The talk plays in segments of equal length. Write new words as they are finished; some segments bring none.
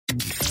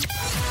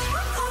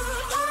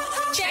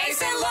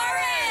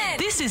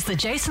is the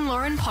Jason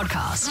Lauren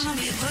podcast. It's gonna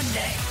be a good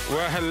day.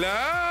 Well,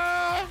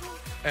 hello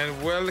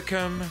and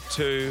welcome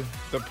to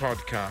the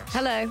podcast.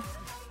 Hello.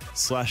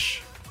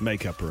 /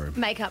 makeup room.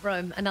 Makeup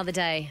room. Another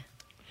day.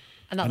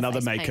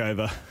 Another face paint.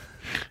 makeover.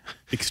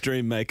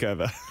 Extreme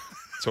makeover.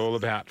 It's all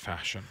about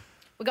fashion.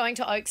 We're going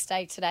to Oaks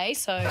Day today,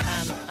 so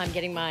I'm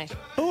getting my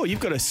Oh, you've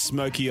got a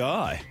smoky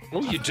eye.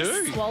 Oh, you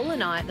do?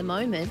 swollen eye at the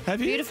moment.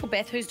 Have you? Beautiful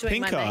Beth, who's doing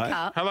Pink my eye?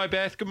 makeup. Hello,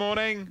 Beth. Good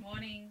morning.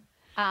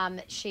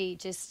 She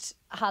just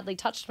hardly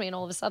touched me, and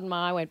all of a sudden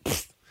my eye went.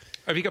 Pfft.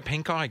 Have you got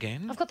pink eye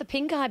again? I've got the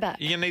pink eye back.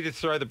 You need to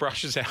throw the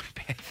brushes out,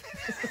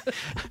 Beth.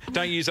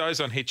 Don't use those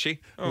on Hitchy.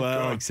 Oh,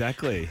 well, God.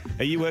 exactly.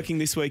 Are you working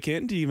this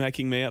weekend? Are you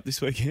making me up this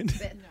weekend?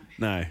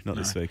 No, not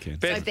this weekend.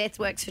 Beth, So Beth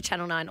works for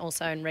Channel 9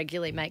 also and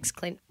regularly makes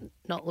Clint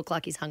not look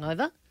like he's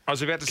hungover. I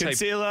was about to say,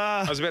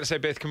 Concealer.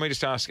 Beth, can we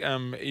just ask,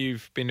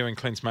 you've been doing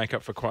Clint's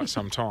makeup for quite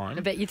some I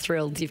time. bet you're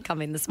thrilled you've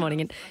come in this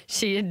morning and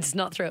she's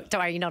not thrilled.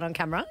 Don't worry, you're not on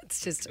camera.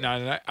 It's just...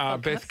 No.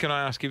 Beth, can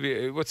I ask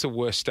you, what's the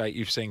worst state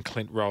you've seen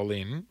Clint roll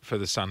in for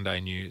the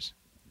Sunday news?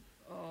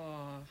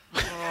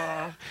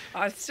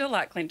 I'd still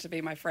like Clint to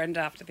be my friend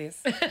after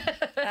this.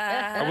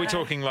 Are we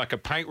talking like a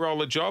paint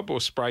roller job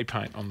or spray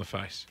paint on the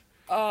face?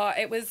 Oh,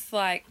 it was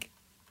like,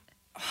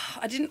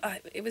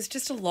 it was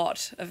just a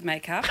lot of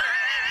makeup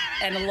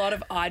and a lot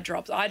of eye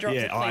drops. Eye drops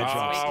Yeah, are Clint's eye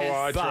drops. weakness.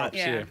 eye But drops,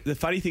 yeah. the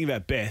funny thing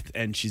about Beth,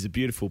 and she's a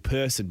beautiful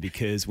person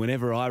because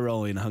whenever I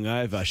roll in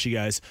hungover, she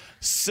goes,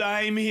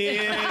 "Same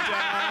here,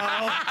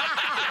 gal."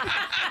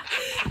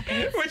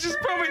 Which is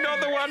probably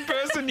not the one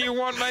person you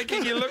want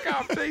making you look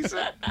half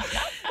decent.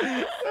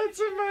 That's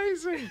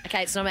amazing.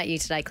 Okay, it's not about you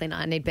today, Clint.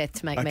 I need Beth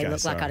to make me Okay, look like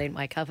sorry. I didn't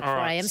wake up at All 4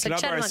 right, a.m. So Can I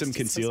Channel borrow 9 some just-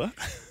 concealer?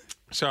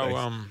 So,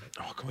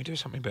 can we do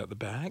something about the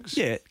bags?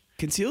 Yeah,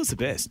 concealer's the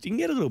best. You can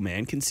get a little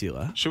man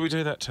concealer. Should we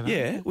do that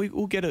today? Yeah,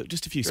 we'll get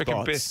just a few You reckon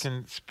spots. Beth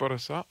can spot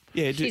us up?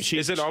 Yeah,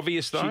 Is it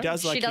obvious though? She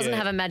does like She doesn't yeah.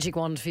 have a magic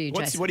wand for you,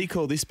 Jason. What do you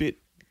call this bit?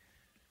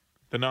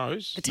 The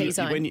nose? The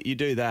T-zone. When you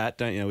do that,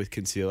 don't you, with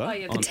concealer? Oh,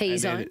 yeah, the On-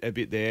 T-zone. and then a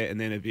bit there,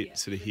 and then a bit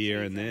sort of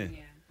here and there.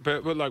 Yeah.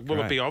 But like, will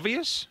it Right. be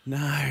obvious?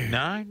 No.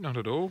 No, not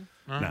at all.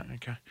 No. No.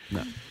 Okay. No.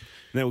 And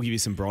then we'll give you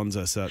some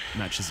bronzer so it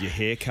matches your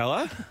hair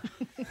colour.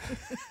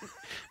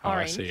 Oh, I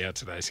Orange. see how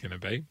today's going to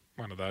be.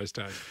 One of those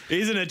days.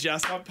 Isn't it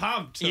just? I'm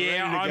pumped. I'm ready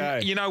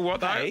to go. You know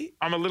what though? Hey?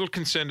 I'm a little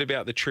concerned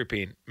about the trip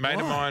in. Mate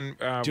of Why? mine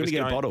Do you want was to get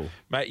going, a bottle?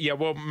 Mate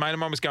of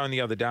mine was going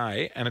the other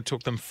day, and it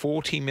took them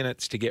 40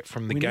 minutes to get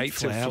from the We need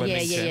gates of flowers.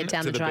 Flemington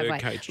down to the the driveway.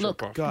 birdcage Look,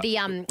 drop-off. God,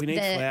 the we need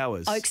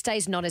flowers. Oaks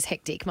Day's not as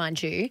hectic,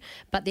 mind you.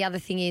 But the other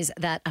thing is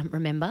that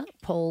remember,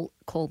 Paul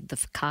called the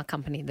car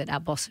company that our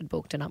boss had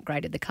booked and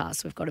upgraded the car,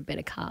 so we've got a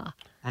better car.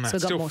 I know, so we've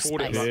it's got still more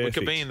 40 space. like, we could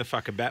Perfect. be in the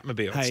fucking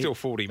Batmobile. Hey, It's still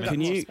 40 minutes. Can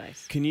more you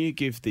space. can you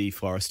give the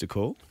florist a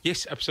call?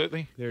 Yes,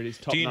 absolutely. There it is.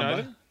 Top Do you know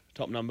number. them?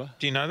 Top number.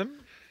 Do you know them?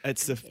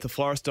 It's the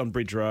florist on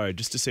Bridge Road,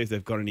 just to see if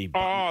they've got any.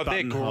 Oh, they're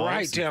button great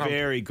holes. down on-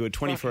 Very good.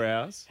 24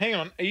 hours. Hang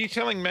on. Are you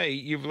telling me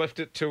you've left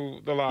it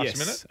till the last Yes,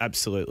 minute?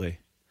 absolutely.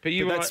 But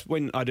you But were that's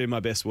when I do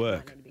my best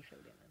work.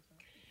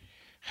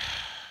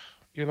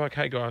 you're like,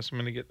 hey guys, I'm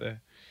going to get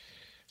there.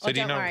 So Oh, do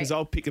you don't know? worry. Because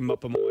I'll pick them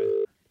up on my way.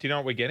 Do you know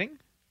what we're getting?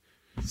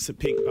 Some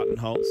pink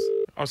buttonholes.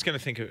 I was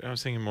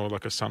thinking more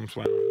like a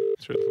sunflower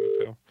through the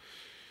lapel.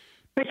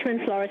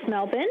 Richmond Florist,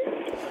 Melbourne.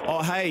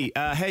 Oh, hey,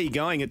 how you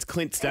going? It's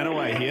Clint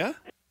Stanaway here.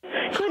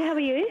 Good, how are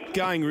you?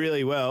 Going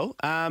really well.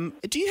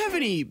 Do you have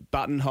any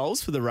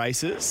buttonholes for the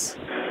races?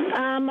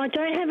 I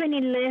don't have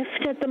any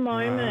left at the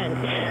moment.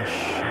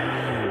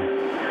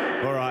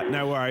 All right,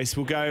 no worries.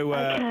 We'll go.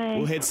 Okay.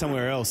 We'll head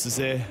somewhere else. Is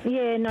there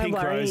Yeah, no pink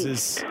worries.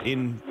 roses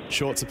in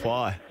short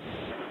supply?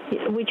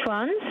 Which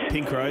ones?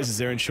 Pink roses,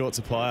 they're in short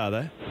supply, are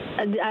they?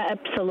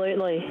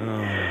 Absolutely.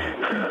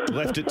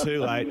 Left it too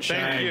late.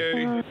 Thank Shame.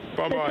 you.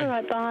 Bye That's all bye.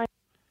 right, bye.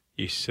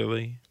 You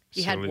silly.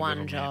 You had silly one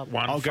little man. job.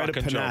 One I'll go to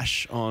fucking job.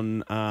 Panache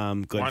on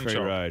One Glenferrie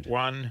job. Road.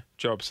 One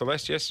job.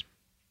 Celeste, yes?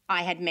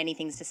 I had many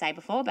things to say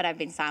before, but I've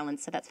been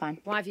silenced, so that's fine.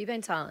 Why have you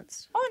been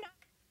silenced? Oh,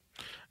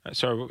 no.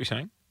 Sorry, what were you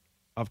saying?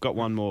 I've got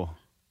one more.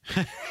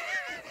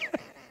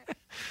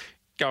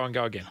 Go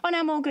again. Oh, no,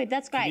 I'm all good.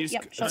 That's great. Can you just-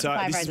 Yep, short so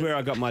supply this roses. is where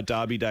I got my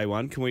Derby Day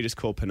one. Can we just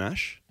call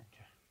Panache?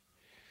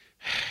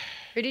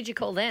 Who did you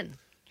call then?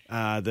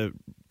 The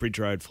Bridge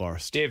Road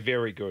florist. They're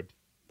very good.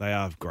 They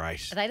are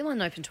great. Are they the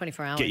one open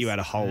 24 hours? Get you out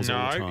of holes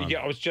all the No, time. yeah,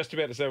 I was just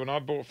about to say when I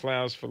bought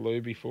flowers for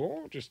Lou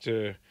before, just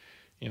to,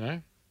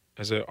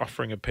 as an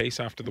offering of peace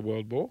after the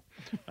World War,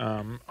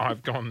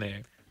 I've gone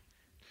there.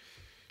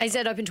 Is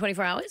that open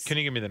 24 hours? Can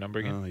you give me the number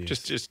again? Oh,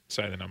 yes. Just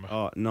say the number.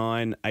 Oh,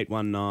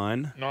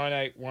 9819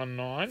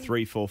 9819.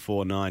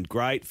 3449.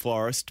 Great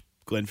florist,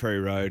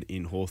 Glenferrie Road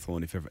in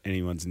Hawthorne, if ever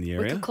anyone's in the We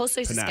area. could call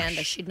Susan Panache.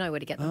 Skander. She'd know where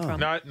to get them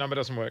from. No, number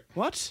doesn't work.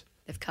 What?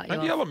 They've cut you Don't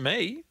off. yell at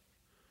me.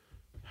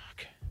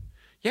 Fuck.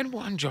 You had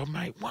one job,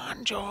 mate.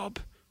 One job.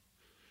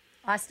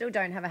 I still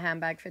don't have a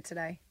handbag for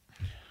today.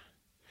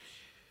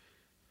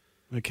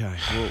 Okay,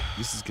 well,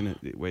 this is going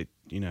to...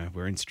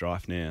 We're in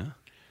strife now.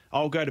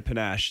 I'll go to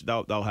Panache.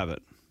 They'll have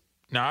it.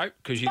 No,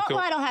 because you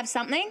Spotlight thought... will have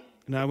something.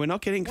 No, we're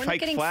not getting We're fake not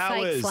getting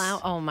flowers. fake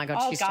flower. Oh my god,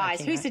 Oh, she's guys,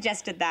 joking, who right?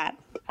 suggested that?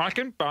 I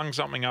can bung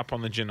something up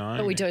on the Genome.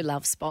 But we do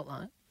love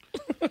Spotlight.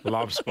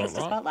 Love Mr.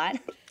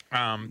 Spotlight.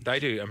 Spotlight. They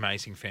do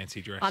amazing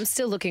fancy dress. I'm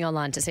still looking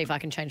online to see if I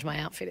can change my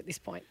outfit at this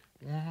point.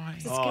 Why?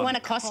 You want a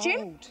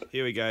costume?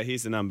 Here we go.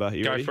 Here's the number.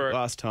 You Go ready? for it.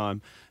 Last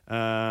time.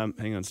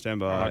 Hang on, stand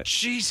by. Oh,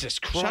 Jesus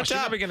Christ. Shut You're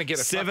up. never going to get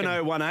a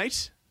 7018.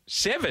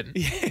 7?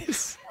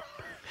 Yes.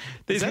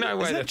 There's no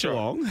way is that that's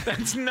Geelong? right.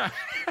 That's no.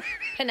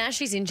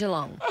 Panache is in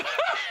Geelong.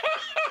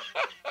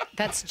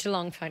 That's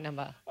Geelong phone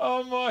number.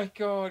 Oh, my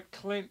God,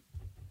 Clint.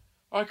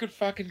 I could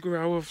fucking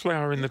grow a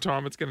flower in the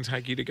time it's going to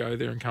take you to go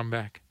there and come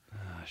back. Oh,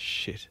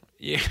 shit.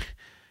 Yeah.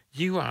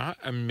 You are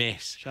a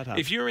mess. Shut up.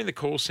 If you're in the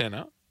call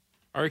centre,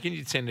 I reckon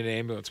you'd send an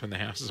ambulance when the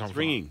house is on fire.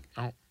 ringing.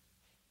 Oh.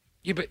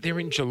 Yeah, but they're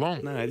in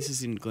Geelong. No, this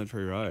is in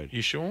Glenferrie Road.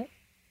 You sure?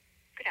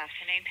 Good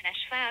afternoon,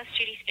 Panache Flowers.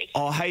 Judy speaking.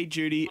 Oh, hey,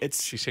 Judy.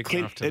 She said good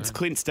Clint. afternoon. It's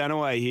Clint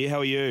Stanaway here. How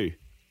are you?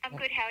 I'm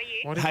good. How are you?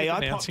 Why did Hey, you I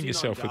keep popped announcing in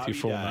yourself on with your Derby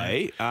full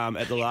name?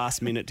 Day, at the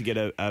last minute to get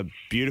a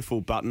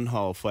beautiful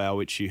buttonhole flower,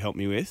 which you helped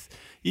me with.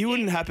 You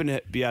wouldn't happen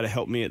to be able to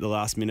help me at the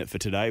last minute for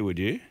today, would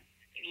you?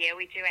 Yeah,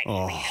 we do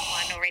actually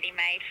have one already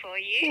made for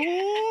you.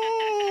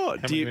 Oh,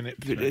 many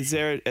minutes? is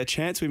there a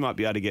chance we might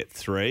be able to get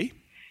 3?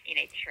 You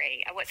need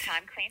 3. At what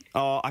time, Clint?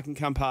 Oh, I can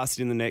come past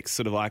it in the next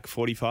sort of like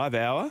 45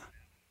 hour.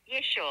 Yeah,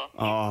 sure.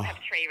 Oh, We'll have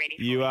 3 ready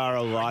for You are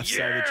a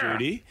lifesaver, yeah.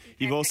 Judy.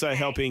 You've also okay.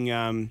 helping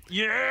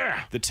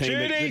Yeah. the team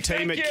Judy, at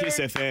thank you. Kiss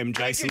FM, Thank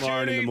Jason you,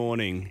 Lauren in Judy. the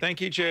morning.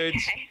 Thank you, Jude.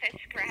 Okay,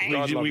 that's great. God We're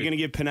love going you. to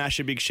give Panache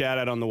a big shout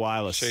out on the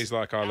wireless. She's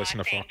like, I listen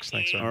to Thank Fox. you.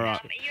 Thanks very All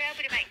much. right. Are you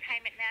able to make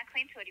payment now,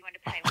 Clint, or do you want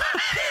to pay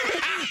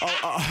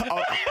later?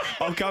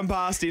 I'll come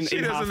past in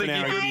half an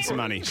hour and give you some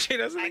money. She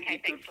doesn't think Okay,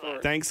 you're thanks good a lot. for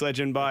it. Thanks,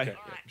 legend. Bye. Okay.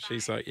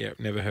 She's like, yeah,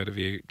 never heard of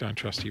you. Don't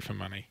trust you for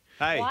money.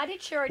 Hey, Why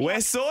did she already we're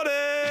have, sorted.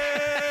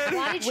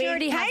 why did she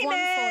already have one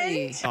for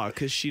you? Oh,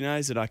 because she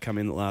knows that I come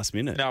in at the last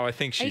minute. No, I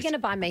think Are you she's... going to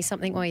buy me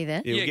something while you're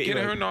there? We'll Yeah, get you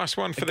her a nice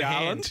one for the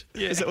garland. hand.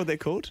 Yeah. Is that what they're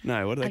called?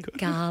 No, what are they A called?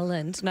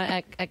 garland. No,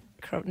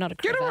 not a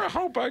Get her a cravat.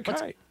 whole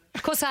bouquet.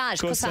 Corsage.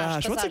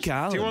 Corsage. What's a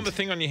garland? Do you want the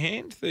thing on your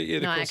hand? The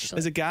No, corsage? actually.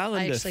 There's a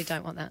garland I of- actually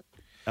don't want that.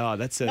 Oh,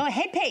 that's a. No, a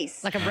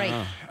headpiece. Like a wreath.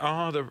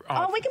 Oh,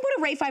 Oh, we can put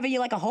a wreath over you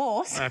like a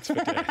horse. that's for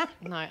Dave.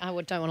 No, I don't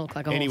want to look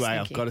like a horse. Anyway,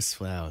 thank I've you. got us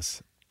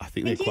flowers. I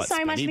think Thank they're you quite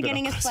so much spendy, for but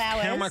getting I've us got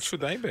flowers. How much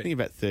would they I think be?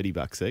 about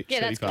 $30 each. Yeah,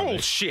 that's 35 good. each.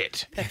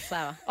 Bullshit. Pepper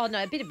flower. Oh,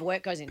 no, a bit of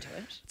work goes into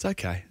it. It's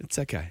okay. It's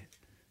okay.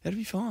 That'll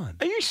be fine.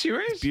 Are you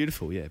serious?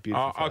 Beautiful, yeah,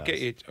 beautiful. I'll get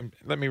flowers. you.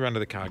 Let me run to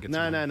the car. Get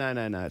No,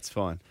 some no, it's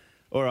fine.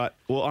 All right.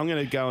 Well, I'm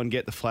going to go and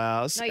get the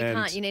flowers. No, you and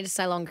can't. You need to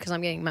stay longer because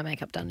I'm getting my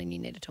makeup done and you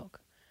need to talk.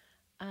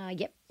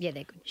 Yep. Yeah,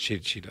 they're good. She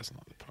doesn't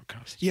like the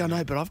podcast. Yeah, I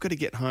know, but I've got to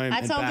get home.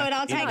 That's and all back good.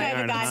 I'll in take an over, hour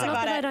and a guys. half. I Not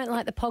got that I it. don't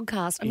like the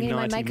podcast. I'm In getting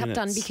my 90 makeup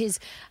done minutes. because,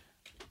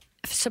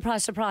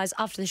 surprise, surprise,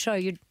 after the show,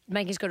 you're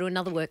making us go to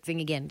another work thing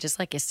again, just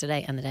like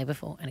yesterday and the day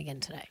before and again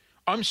today.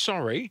 I'm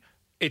sorry.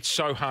 It's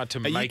so hard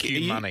to make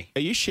you money.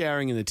 Are you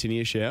showering in the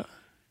tinea shower?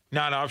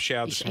 No, I've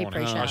showered this You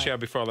morning. I pre-shower. showered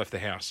before I left the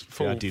house.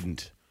 I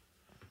didn't.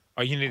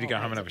 Oh, you need to go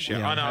home and have a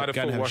shower. I know. I had a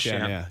go and full have wash shower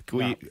down.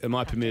 now. Am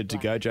I permitted to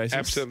go, Jason?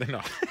 Absolutely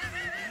not.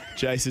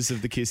 Jason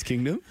of the Kiss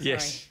Kingdom.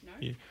 Yes.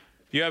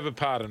 You have a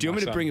pardon. Do you want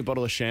me my to son. bring a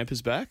bottle of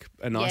champers back?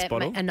 A nice yeah,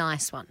 bottle? a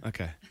nice one.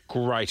 Okay.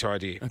 Great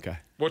idea. Okay.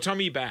 What time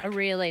are you back? A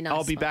really nice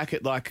I'll be one. back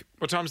at like,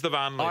 What time's the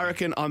van leaving? I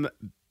reckon I'm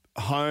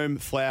home,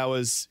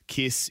 flowers,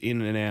 Kiss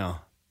in an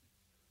hour.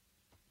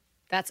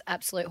 That's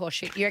absolute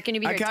horseshit. You reckon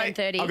you'll be here Okay, at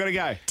 10:30? I've got to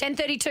go.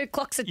 10:32,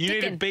 clocks are You need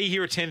to ticking. be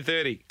here at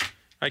 10:30.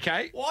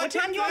 Okay? What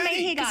time do you want me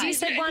here, Because you guys?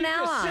 said 1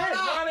 hour.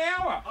 1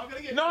 hour.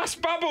 Nice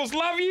bubbles.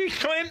 Love you,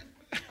 Clint.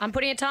 I'm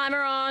putting a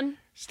timer on.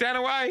 Stand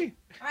away.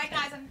 All right,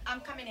 guys, I'm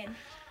coming in.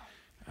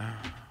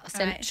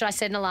 Should I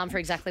set an alarm for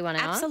exactly 1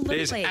 hour? Absolutely.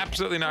 There's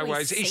absolutely no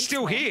ways. He's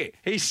still here.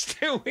 He's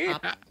still here.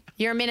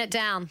 You're a minute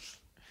down.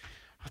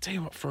 I'll tell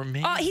you what, for a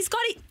man, Oh, he's got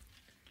it.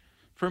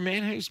 for a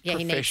man who's Yeah, he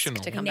needs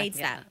professional, to come Needs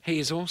back. that. he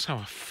is also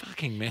a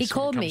fucking mess. He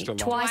called when me it comes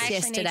to twice I actually need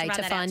to yesterday run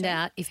to that out find too.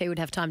 out if he would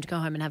have time to go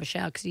home and have a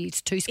shower because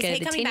he's too scared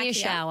he of the coming back tinea here?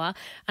 shower.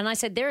 And I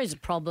said, there is a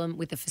problem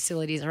with the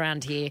facilities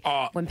around here.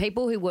 Oh. When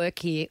people who work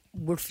here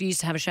refuse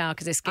to have a shower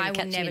because they're scared I of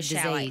will catching a never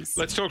shower. disease.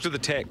 Let's talk to the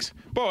techs.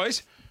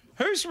 Boys,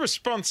 whose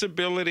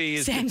responsibility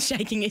is Sam's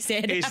shaking his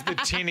head. the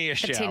tinea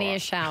shower? The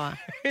tinea shower.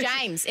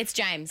 James, it's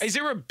James. Is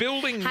there a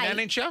building Hey,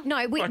 manager?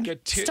 No, Like a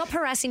stop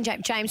harassing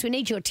James. James, we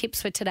need your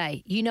tips for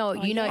today. You know,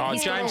 Oh, he's got all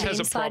James the has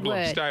a inside problem.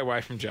 word. Stay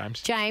away from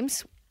James.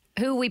 James,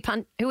 who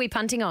are we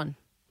punting on?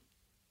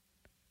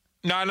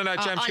 No, James, on you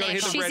got to air.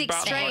 hit the She's red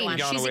button extreme. like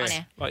you're going She's to on wear.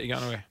 air. Like you're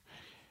going to wear.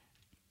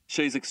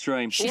 She's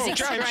extreme. She's James,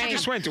 she extreme.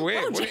 just went to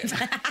where?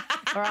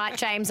 All right,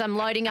 James, I'm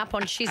loading up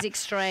on She's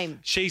Extreme.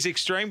 She's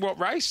extreme. What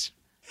race?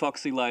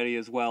 Foxy lady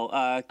as well.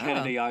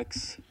 Kennedy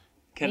Oaks.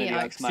 Kennedy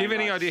Kennedy Oaks, Do you have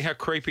any mate. idea how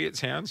creepy it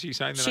sounds? You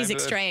saying the She's name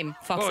of extreme,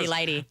 Foxy Boys,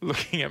 lady.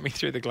 Looking at me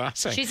through the glass.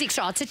 Saying, She's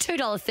extreme. It's a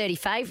 $2.30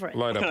 favourite.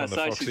 load What up can I on the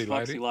say? Foxy She's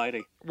lady. Foxy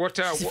lady.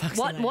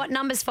 What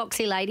number's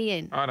Foxy Lady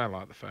in? I don't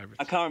like the favourites.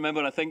 I can't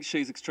remember, but I think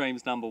She's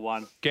Extreme's number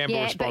one. Gamble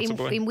Yeah, but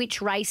responsibly. in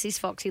which race is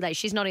Foxy Lady?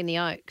 She's not in the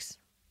Oaks.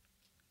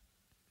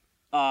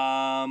 Do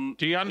you is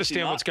she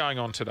understand not? what's going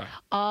on today?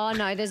 Oh,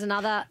 no, there's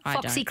another I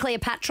Foxy don't.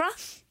 Cleopatra.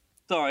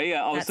 Sorry,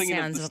 yeah, I was That thinking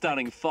of sounds the like-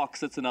 stunning fox.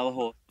 That's another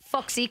horse.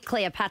 Foxy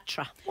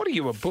Cleopatra. What are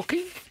you, a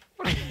bookie?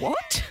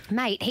 What?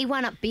 Mate, he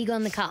won up big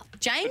on the cup.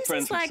 James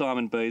Friends is with like,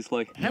 Simon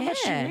Beasley. How much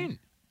did you win?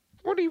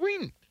 What do you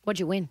win? What'd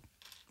you win?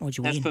 what'd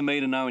you That's win? for me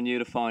to know and you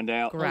to find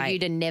out. Well, Right.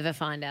 you'd never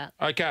find out.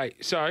 Okay,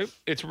 so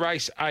it's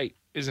race 8,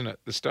 isn't it?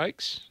 The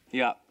stakes.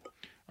 Yeah.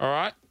 All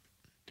right.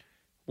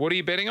 What are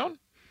you betting on?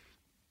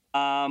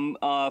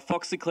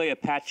 Foxy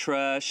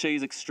Cleopatra,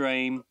 She's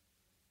Extreme.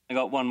 I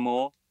got one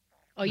more.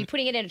 Oh, you're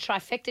putting it in a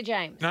trifecta,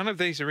 James. None of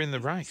these are in the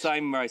race.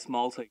 Same race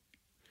multi.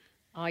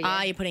 Oh,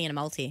 yeah. You're putting in a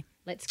multi.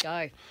 Let's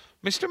go.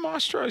 Mr.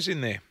 Maestro's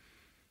in there.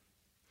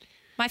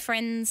 My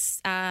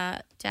friend's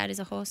dad is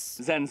a horse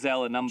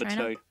Zanzella, number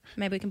trainer. 2.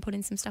 Maybe we can put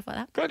in some stuff like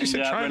that. Glad you said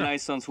And, trainer.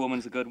 Renaissance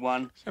Woman's a good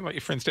one. Sound like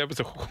your friend's dad was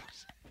a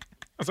horse. I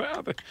was like,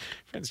 oh, the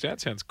friend's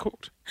dad sounds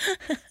cooked.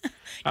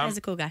 He's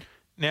a cool guy.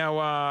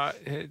 Now,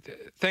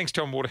 thanks,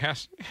 Tom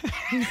Waterhouse.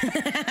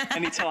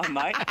 Anytime,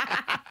 mate.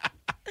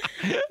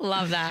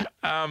 Love that.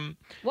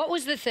 What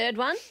was the third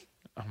one?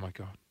 Oh, my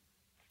God.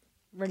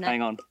 Renee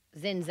Hang on.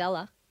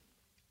 Zenzella.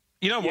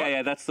 You know what?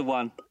 Yeah, that's the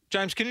one.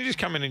 James, can you just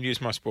come in and use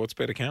my sports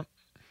bet account?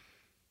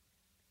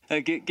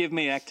 Give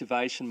me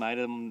activation, mate.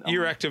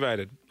 You're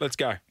activated. Let's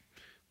go.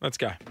 Let's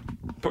go.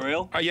 For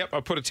real? Oh, yep, I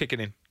put a ticket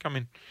in. Come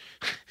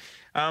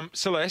in.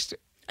 Celeste,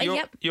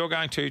 Yep. you're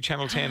going to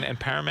Channel 10 and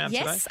Paramount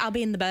today? Yes, I'll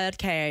be in the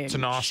birdcage. It's a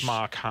nice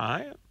mark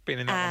high. Been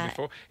in that one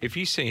before. If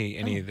you see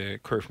any of the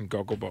crew from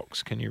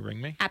Gogglebox, can you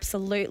ring me?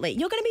 Absolutely.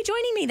 You're going to be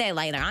joining me there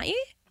later, aren't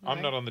you?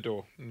 I'm not on the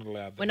door. I'm not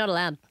allowed. We're not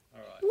allowed.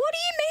 What do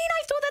you mean?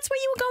 I thought that's where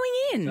you were going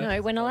in.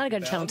 No, we're not allowed to go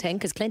to Channel 10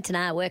 because Clint and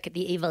I work at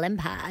the Evil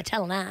Empire,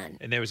 Channel 9.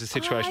 And there was a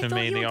situation I with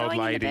me and thought the you were old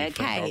going in the lady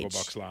from birdcage.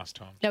 Gogglebox last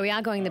time. No, we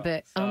are going the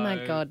bird. Oh, my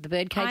so God. The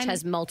birdcage I'm-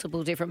 has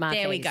multiple different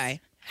marquees. There we go.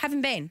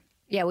 Haven't been.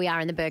 Yeah, we are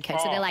in the birdcage.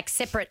 So Oh. they're like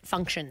separate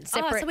functions.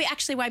 Oh, Separate, so we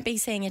actually won't be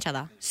seeing each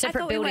other.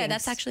 Separate I thought we were. buildings.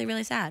 That's actually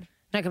really sad.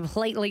 no,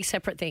 completely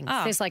separate things.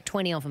 Oh. There's like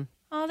 20 of them.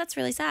 Oh, that's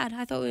really sad.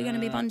 I thought we were going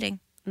to be bonding.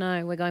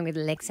 No, we're going with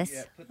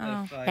Lexus.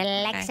 Oh,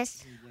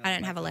 Lexus. I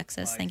don't have a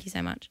Lexus. Thank you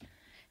so much.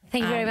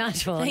 Thank you very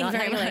much for Thank you not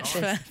very having much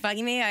Lexus. for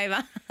bugging me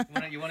over.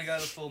 You want to go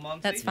to the full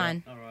Monty? That's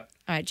fine. All right.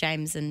 All right,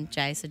 James and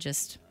Jace are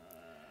just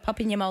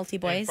popping your multi,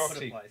 boys. Yeah,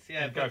 Foxy.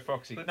 Yeah, Go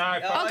Foxy. No, Oh,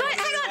 Foxy. God,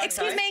 hang on.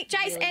 Excuse me.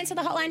 Jace, answer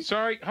the hotline.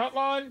 Sorry,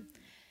 hotline.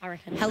 I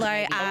reckon. Hello,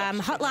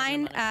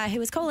 hotline. Who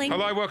is calling?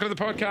 Hello, welcome to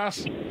the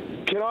podcast.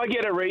 Can I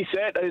get a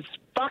reset? There's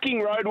fucking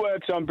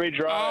roadworks on Bridge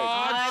Road.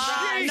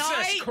 Oh,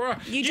 Jesus no,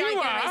 Christ. you don't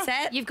get a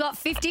reset. You've got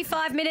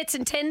 55 minutes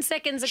and 10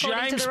 seconds according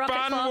James to the rocket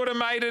Bunn clock. would have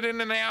made it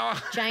in an hour.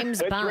 James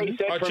Let's Bunn.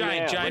 reset Oh, from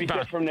Jane now. Bunn.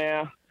 Reset from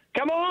now.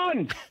 Come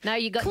on. No,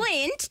 you got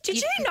Clint, did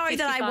you You've know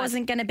that I 55.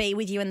 wasn't going to be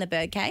with you in the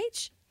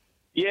birdcage?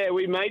 Yeah,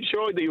 we made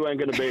sure that you weren't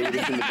going to be with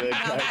us in the bird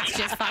Oh, that's cage.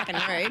 just fucking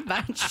rude,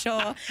 but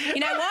sure. You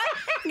know what?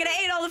 I'm going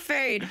to eat all the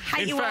food.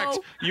 Hate In you fact,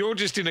 all. you're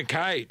just in a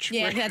cage.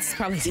 Yeah, that's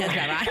probably sounds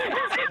about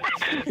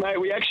right. Mate,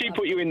 we actually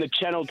put you in the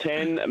Channel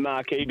 10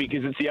 marquee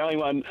because it's the only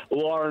one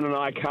Lauren and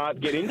I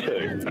can't get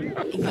into.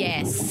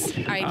 Yes.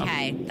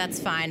 Okay, that's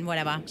fine.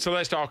 Whatever.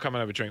 Celeste, I'll come and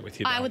have a drink with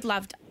you. I darling. would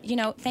love to. You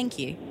know, thank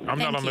you. I'm Thank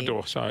not on the you.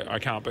 door, so I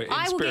can't. But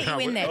I will spirit, get you I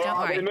in would. there. Don't Oh,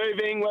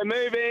 worry. we're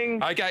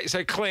moving. Okay,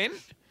 so Clint,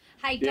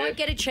 Hey, don't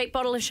get a cheap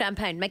bottle of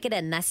champagne. Make it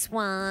a nice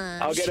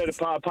one. I'll get it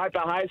a Piper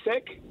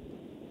Hayek.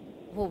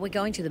 Well, we're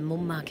going to the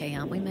Mum marquee,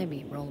 aren't we?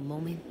 Maybe roll a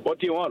Mum in. What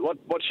do you want? What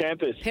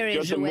champers? Perrier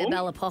Just some Jouet mum?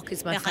 Bella Poc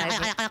is my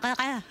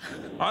favourite.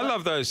 I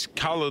love those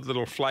coloured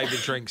little flavoured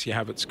drinks you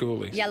have at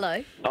schoolies.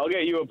 Yellow. I'll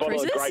get you a bottle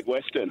Cruises? of Great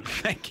Western.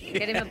 Thank you.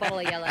 Get him a bottle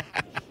of yellow.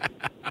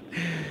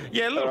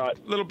 Yeah, little, All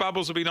right. little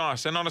bubbles will be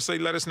nice. And honestly,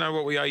 let us know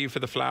what we owe you for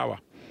the flour.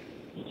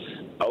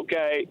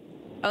 Okay.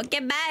 Okay,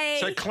 bye.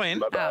 So,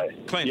 Clint, Bye-bye.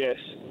 Clint, Yes.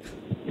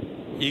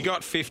 you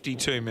got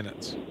 52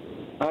 minutes.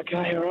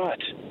 Okay, all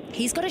right.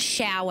 He's got a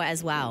shower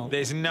as well.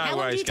 There's no How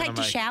way long do he's you going take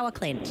to to make shower,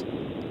 Clint?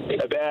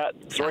 About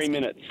 3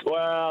 minutes.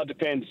 Well,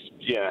 depends.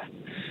 Yeah.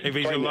 If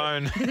he's 3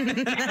 alone.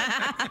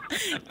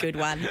 Good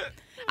one.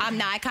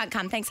 No, I can't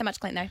come. Thanks so much,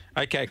 Clint,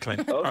 though. Okay,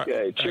 Clint.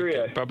 Okay,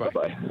 cheerio. Bye-bye.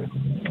 Bye-bye.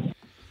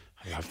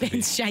 I love that he,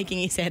 Ben's shaking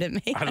his head at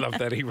me. I love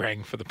that he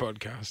rang for the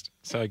podcast.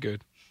 So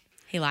good.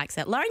 He likes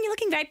it. Lauren, you're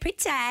looking very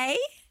pretty.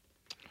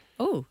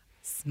 Oh,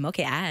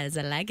 smoky eyes.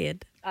 I like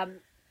it.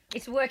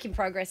 It's a work in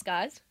progress,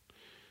 guys.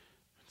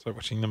 It's like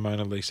watching the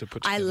Mona Lisa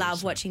put I together, love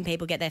isn't it? watching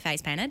people get their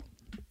face painted.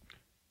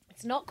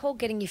 It's not called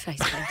getting your face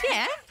painted.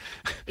 Yeah,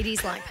 It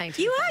is like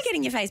painting. you your are face.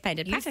 getting your face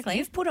painted practically.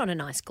 You've put on a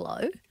nice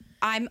glow.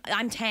 I'm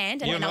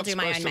tanned, and You're then I'll not do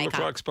my supposed own to look makeup.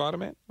 like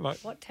Spider-Man? Like,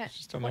 What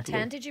just don't what like a tan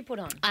look. did you put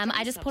on?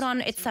 I just put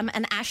on it's an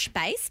ash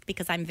based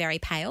because I'm very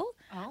pale.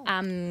 Oh.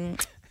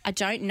 I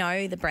don't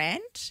know the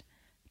brand,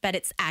 but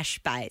it's ash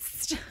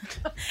based.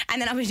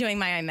 And then I'll be doing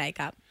my own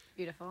makeup.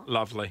 Beautiful.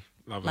 Lovely.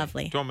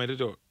 Lovely. Do you want me to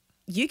do it?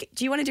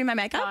 Do you want to do my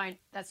makeup? Don't.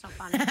 That's not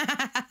funny.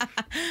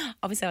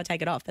 Obviously, I'll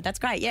take it off, but that's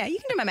great. Yeah, you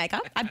can do my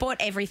makeup. I bought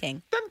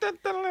everything.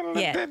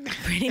 Yeah,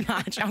 pretty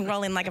much. I'm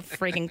rolling like a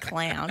freaking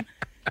clown.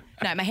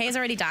 No, my hair's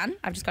already done.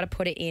 I've just got to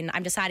put it in.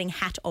 I'm deciding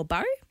hat or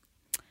bow.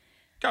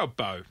 Go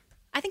bow.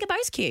 I think a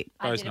bow's cute.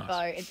 I Bow's did a nice.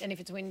 bow, and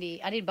if it's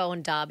windy, I did bow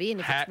on Derby, and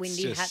if it's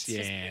windy, hats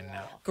just...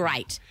 no.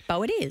 Great.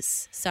 Bow it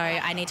is. So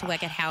I need to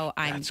work out how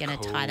I'm That's going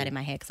to tie that cool. in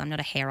my hair because I'm not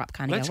a hair up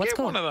kind of Let's girl. What's get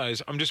cool? one of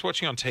those. I'm just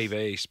watching on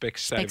TV,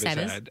 Specsavers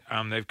Specsavers.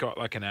 ad. They've got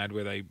like an ad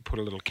where they put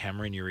a little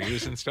camera in your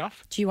ears and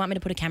stuff. Do you want me to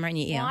put a camera in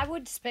your ear? Why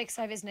would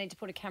Specsavers need to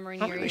put a camera in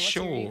Not your really ear? What's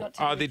your ear sure. got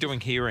to Oh, do they're with doing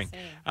hearing.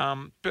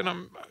 But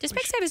Do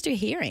Specsavers do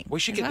hearing? we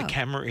should as get well? the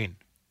camera in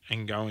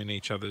and go in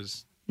each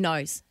other's.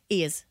 Nose,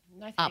 ears,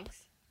 No up. thanks.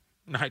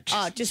 No,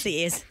 Oh, just the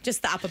ears,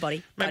 just the upper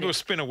body. maybe Got we'll it.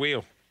 spin a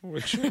wheel.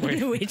 Which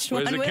Which where's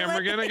one the will camera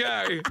it going to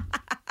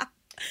go?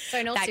 So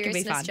in all That could be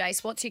seriousness, fun.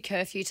 Jace, what's your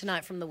curfew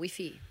tonight from the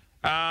Wi-Fi?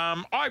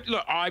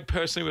 I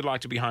personally would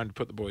like to be home to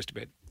put the boys to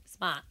bed.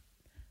 Smart.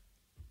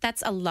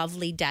 That's a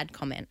lovely dad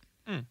comment.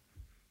 I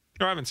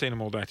haven't seen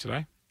them all day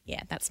today.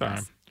 Yeah, that's So,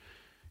 nice.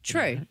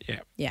 True.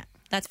 Yeah. Yeah,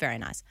 that's very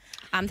nice.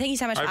 Thank you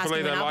so much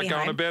Hopefully for asking they when I'll like be going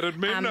home. to bed at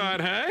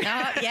midnight, hey?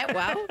 Yeah,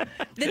 well,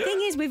 the thing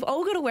is, we've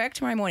all got to work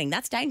tomorrow morning.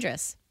 That's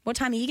dangerous. What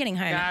time are you getting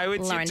home? No,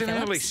 it's Lauren an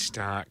early Phillips?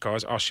 start,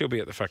 guys. Oh, she'll be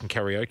at the fucking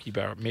karaoke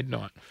bar at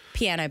midnight.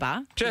 Piano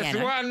bar. Just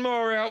Piano. one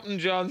more Elton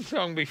John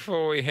song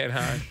before we head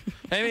home.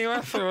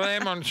 Anyone for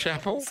Lemon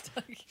Chapel?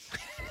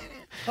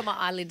 Got my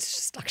eyelids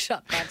stuck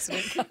shut by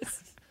accident,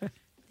 guys.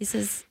 This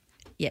is,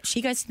 yeah,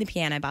 she goes to the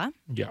piano bar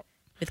Yep.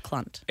 with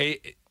Clunt.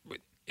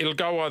 It'll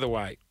go either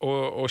way.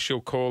 Or she'll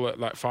call at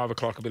like 5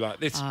 o'clock and be like,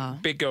 this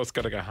big girl's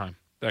got to go home.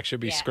 Like, she'll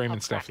be screaming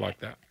stuff like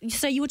that.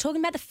 So you were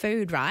talking about the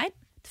food, right?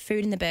 The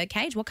food in the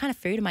birdcage. What kind of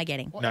food am I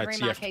getting? No,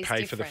 you have to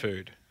pay for the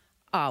food.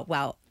 Oh,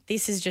 well,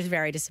 this is just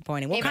very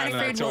disappointing. What kind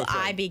of food it's will all free.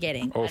 I be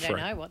getting? All I don't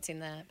free. know what's in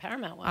the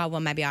Paramount one. Oh, well,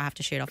 maybe I'll have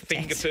to shoot off a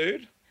Finger text.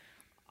 food?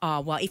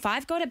 Oh, well, if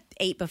I've got to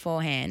eat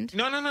beforehand,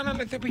 No.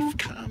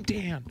 Calm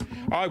down.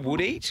 I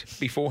would eat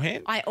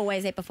beforehand. I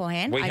always eat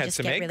beforehand. We I had just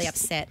some get eggs. really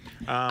upset.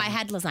 I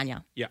had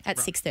lasagna yeah, at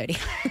right. 6:30.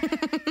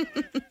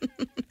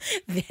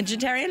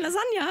 Vegetarian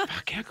lasagna.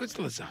 Fuck, how good's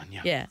the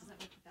lasagna? Yeah.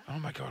 Oh,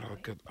 my God.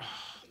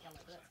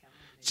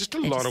 It's just a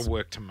lot of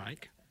work to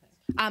make.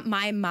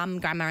 My mum,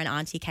 grandma, and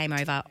auntie came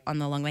over on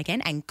the long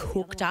weekend and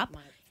cooked up,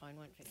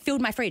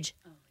 filled my fridge.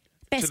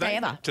 Best day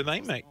ever. Do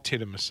they make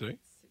tiramisu?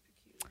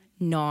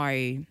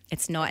 No,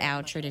 it's not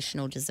our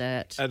traditional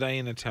dessert. Are they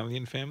an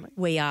Italian family?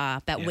 We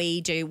are, but Yeah.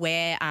 we do.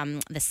 We're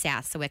the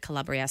south, so we're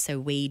Calabria. So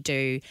we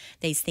do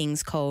these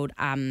things called.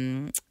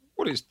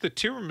 What is the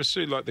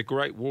tiramisu like the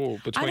Great Wall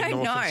I between don't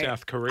North know. and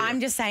South Korea?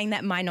 I'm just saying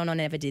that my nonna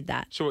never did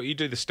that. So what, you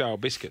do the stale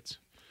biscuits?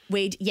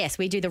 We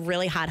do the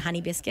really hard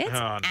honey biscuits,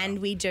 Oh, no. and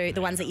we do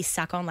the ones that you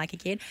suck on like a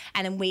kid,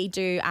 and then we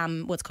do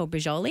what's called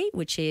brigioli,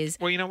 which is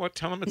Well, you know what?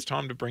 Tell them it's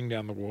time to bring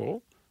down the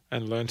wall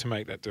and learn to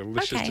make that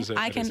delicious okay. dessert.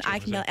 I that is can.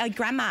 tiramisu. Oh,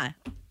 grandma,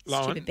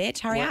 Lauren, stupid bitch,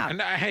 hurry up.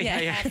 No, hey, Yeah.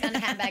 hey, I hey. found a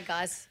handbag,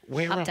 guys.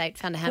 Where Update,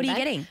 found a What are handbag. you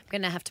getting? I'm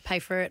going to have to pay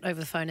for it over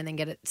the phone and then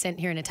get it sent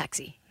here in a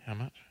taxi. How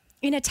much?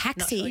 In a Not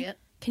taxi. sure yet.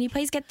 Can you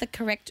please get the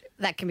correct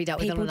That can be dealt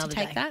with on people another to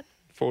take day. that?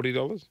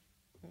 $40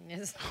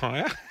 Yes.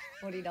 higher.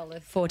 $40.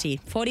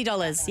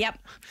 $40. Yep.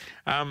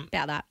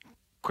 About that.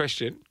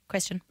 Question.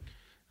 Question.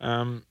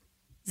 Um,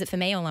 Is it for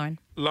me or Lauren?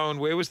 Lauren,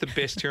 where was the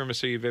best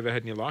tiramisu you've ever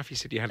had in your life? You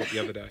said you had it the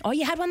other day. Oh,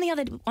 you had one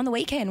on the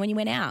weekend when you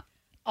went out.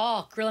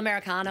 Oh, Grill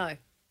Americano.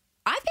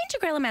 I've been to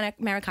Grill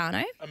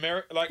Americano.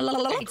 Like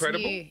It's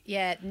incredible. new.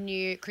 Yeah,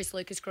 new Chris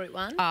Lucas Group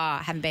one. Oh,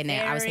 I haven't been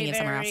there. I was thinking of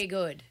somewhere else. Very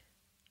good.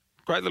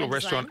 Great little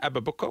Friends restaurant,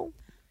 Ababuco.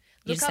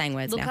 You're just saying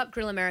words Look now. up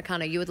Grill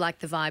Americano. You would like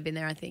the vibe in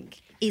there, I think.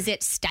 Is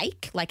it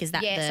steak? Like, is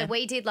that Yeah, the... so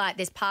we did like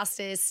there's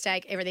pastas,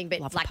 steak, everything, but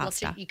Love like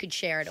pasta. lots of, you could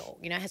share it all.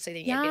 You know, so that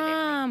you get a bit of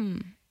everything.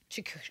 Yum.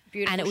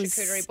 Beautiful And it was...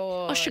 charcuterie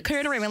Oh, board.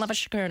 charcuterie. We love a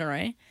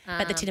charcuterie.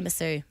 But the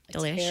tiramisu,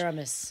 delish.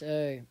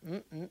 Tiramisu.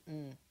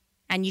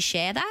 And you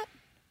share that?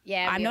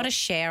 Yeah, I'm not a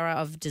sharer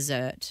of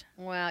dessert.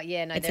 Well,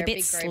 yeah, no, It's they're a bit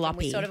big group, and sloppy.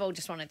 we sort of all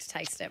just wanted to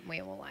taste it, and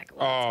we were like,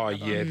 Oh,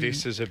 yeah,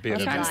 this is a bit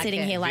If of I'm a-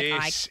 sitting here like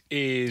this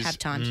is have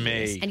time to do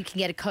this. me. and you can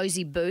get a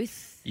cozy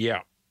booth.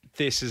 Yeah,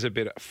 this is a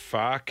bit of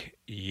fuck.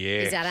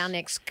 Yeah. Is that our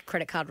next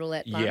credit card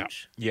roulette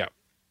lunch? Yeah.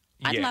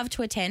 I'd Yeah. love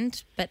to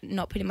attend, but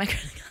not put in my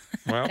credit card.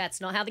 Well, That's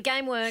not how the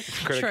game works.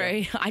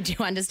 credit True. I do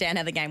understand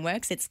how the game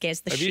works. It scares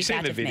the Have shit you seen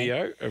out the of me.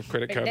 video of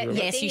credit card The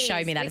roulette? Yes, thing you showed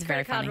is, me that. with It's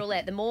very credit card funny.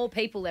 roulette, the more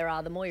people there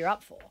are, the more you're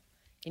up for.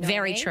 You know what I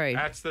Very mean? true.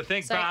 That's the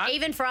thing. So but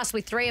even for us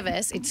with three of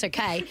us, it's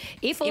okay.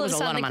 If all It of a was a lot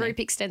sudden of the money. group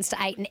extends to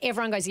 8 and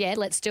everyone goes, yeah,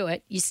 let's do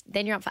it,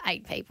 then you're up for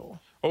 8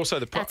 people.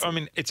 also, I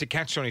mean, it's a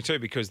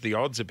catch-22 because the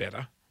odds are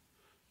better.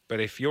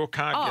 But if your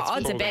card Oh, gets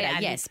odds are pulled better.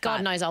 out- Yes, God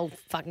but- knows I'll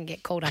fucking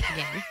get called up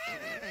again.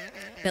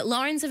 But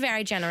Lauren's a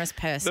very generous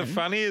person. The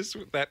funniest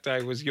that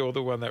day was you're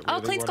the one that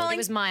really Clint's wanted- calling. It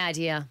was my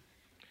idea.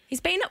 He's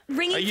been Are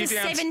ringing you for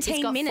down- 17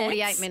 It's got minutes.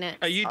 48 minutes.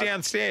 Are you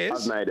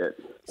downstairs? I've made it.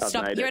 I've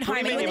Stop. made You're it. at home.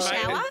 Are do you you in the mean you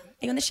made shower? it?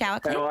 Are you in the shower,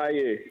 Clint? How are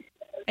you?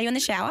 Are you in the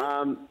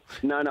shower?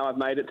 No, I've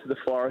made it to the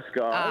florist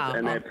guys, Oh,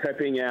 and they're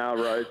prepping our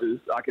roses.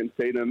 I can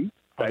see them.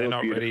 Oh, They they're look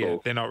not ready beautiful.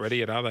 yet. They're not ready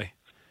yet, are they?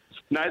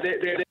 No,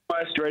 they're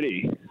almost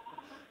ready.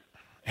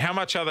 How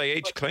much are they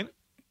each, Clint?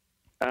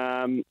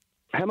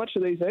 How much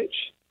are these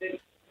each?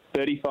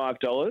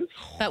 $35.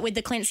 But with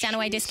the Clint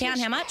Stanaway discount,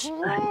 how much?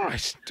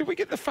 Christ, do we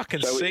get the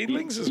fucking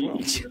seedlings as well?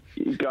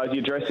 You guys,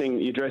 you're dressing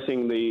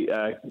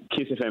the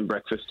Kiss FM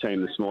breakfast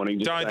team this morning.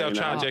 They'll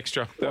charge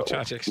extra. They'll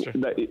charge extra.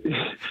 They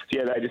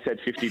just said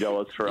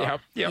 $50 for us.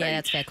 Yep. Yeah,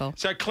 that's fair call.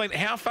 So, Clint,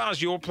 how far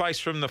is your place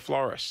from the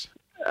florist?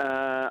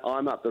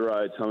 I'm up the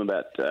road, so I'm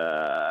about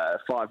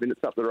 5 minutes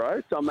up the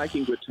road, so I'm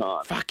making good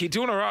time. Fuck, you're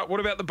doing all right. What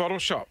about the bottle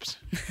shops?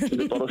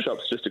 The bottle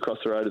shop's just across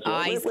the road as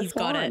well. He's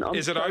got it. I'm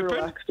Is it so open?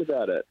 relaxed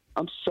about it.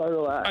 I'm so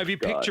relaxed. Have you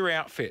picked your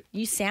outfit?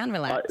 You sound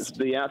relaxed.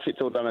 The outfit's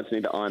all done. I just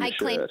need to iron Hey, the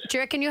Clint, shirt. do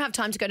you reckon you have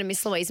time to go to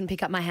Miss Louise and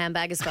pick up my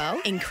handbag as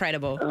well?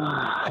 Incredible.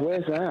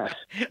 Where's that?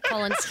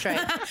 Collins Street.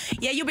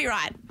 Yeah, you'll be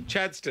right.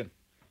 Chadston.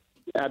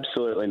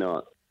 Absolutely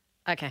not.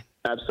 Okay.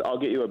 I'll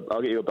get you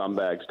a bum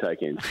bag to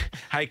take in.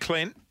 Hey,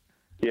 Clint,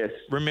 Yes.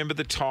 remember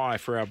the tie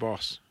for our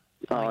boss.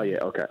 Oh yeah.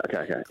 Okay.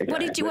 What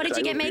did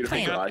you get me,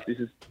 Clint? Guys, this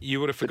is You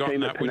would have the forgotten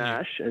team that, at wouldn't you?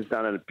 Panache has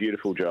done a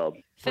beautiful job.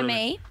 For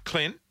me?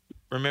 Clint,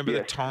 remember the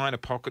Yes. tie in a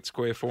pocket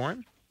square for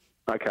him?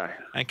 Okay.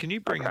 And can you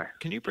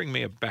bring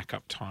me a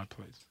backup tie,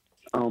 please?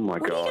 Oh my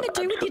What god. are you going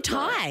to do with your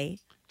tie?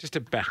 Just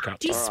a backup.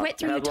 Do you tie. sweat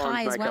through your How's tie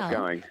Lauren's as makeup well?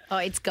 going? Oh,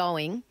 it's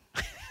going,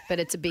 but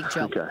it's a big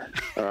job. Okay.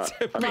 All right.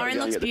 Okay, Lauren go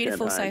looks get the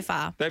beautiful so champagne.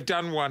 far. They've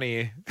done one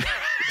ear.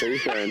 See you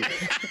soon.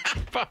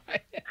 Bye.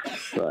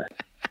 Bye.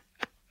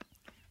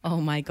 Oh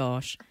my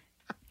gosh.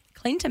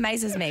 Clint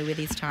amazes me with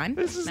his time.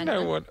 This is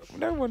no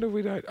wonder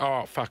we don't.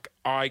 Oh, fuck.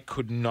 I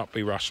could not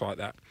be rushed like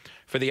that.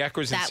 For the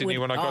Aquas in That Sydney,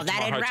 would- when I got to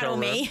that'd my hotel rattle room,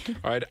 me.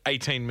 I had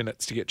 18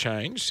 minutes to get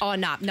changed. Oh,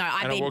 no. and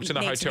I walked in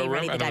the hotel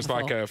room and it was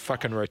like a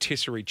fucking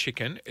rotisserie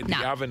chicken. The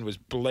No. oven was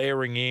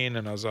blaring in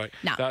and I was like,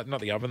 No. not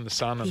the oven, the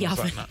sun. And The I was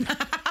oven. like,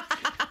 no.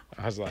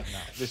 I was like, no,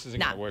 this isn't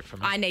going to work for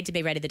me. I need to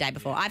be ready the day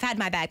before. I've had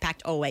my bag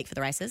packed all week for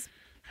the races.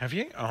 Have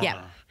you? Oh.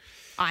 Yeah.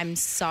 I'm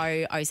so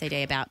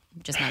OCD about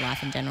just my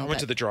life in general. I went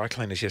to the dry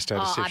cleaners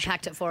yesterday to see I if she-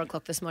 packed at 4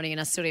 o'clock this morning and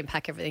I still didn't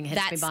pack everything.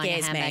 Hence that me buying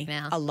a scares handbag me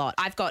now. a lot.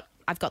 I've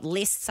got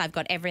lists. I've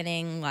got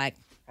everything. Like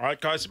All right,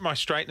 guys, my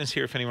straightener's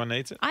here if anyone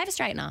needs it. I have a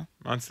straightener.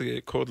 Mine's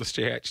the cordless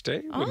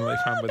GHD. Wouldn't leave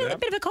home a without.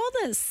 bit of a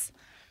cordless.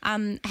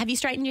 Have you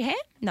straightened your hair?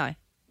 No.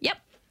 Yep.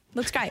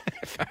 Looks great.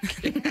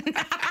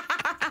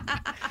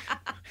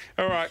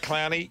 All right,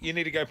 Clowny, you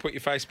need to go put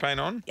your face paint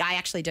on. I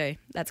actually do.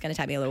 That's going to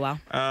take me a little while.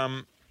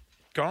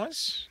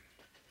 Guys,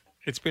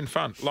 it's been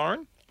fun.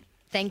 Lauren?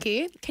 Thank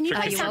you. Can you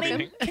Forget play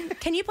you're something?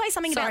 Can you play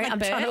something Sorry, about I'm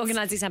like trying to birds?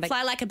 organise this handbag.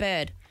 Fly like a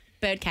bird.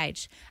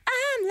 Birdcage.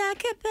 I'm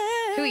like a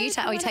bird. Who are you?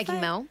 Are you taking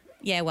Mel?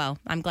 Yeah, well,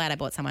 I'm glad I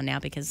bought someone now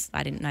because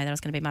I didn't know that I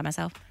was going to be by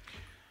myself.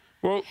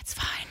 Well, it's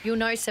fine. You'll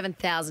know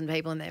 7,000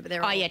 people in there, but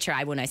they're Oh, all... yeah, true.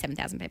 I will know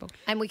 7,000 people.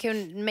 And we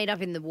can meet up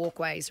in the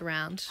walkways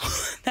around.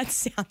 That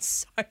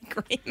sounds so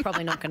grim.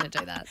 Probably not going to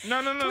do that.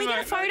 No. Can we get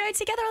a photo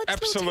together?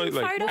 Let's little team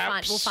Absolutely. photo.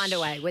 We'll find a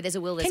way. Where there's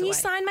a will, there's Can a you way.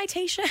 sign my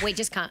T-shirt? We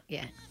just can't.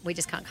 Yeah, we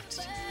just can't come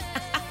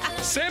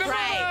to. See you tomorrow.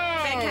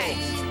 Great.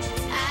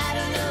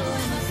 Okay.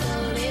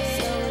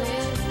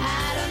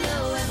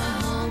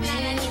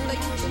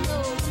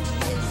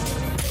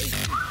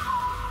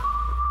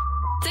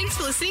 Thanks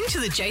for listening to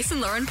the Jason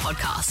Lauren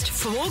podcast.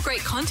 For more great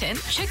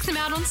content, check them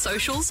out on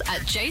socials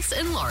at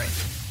Jason Lauren.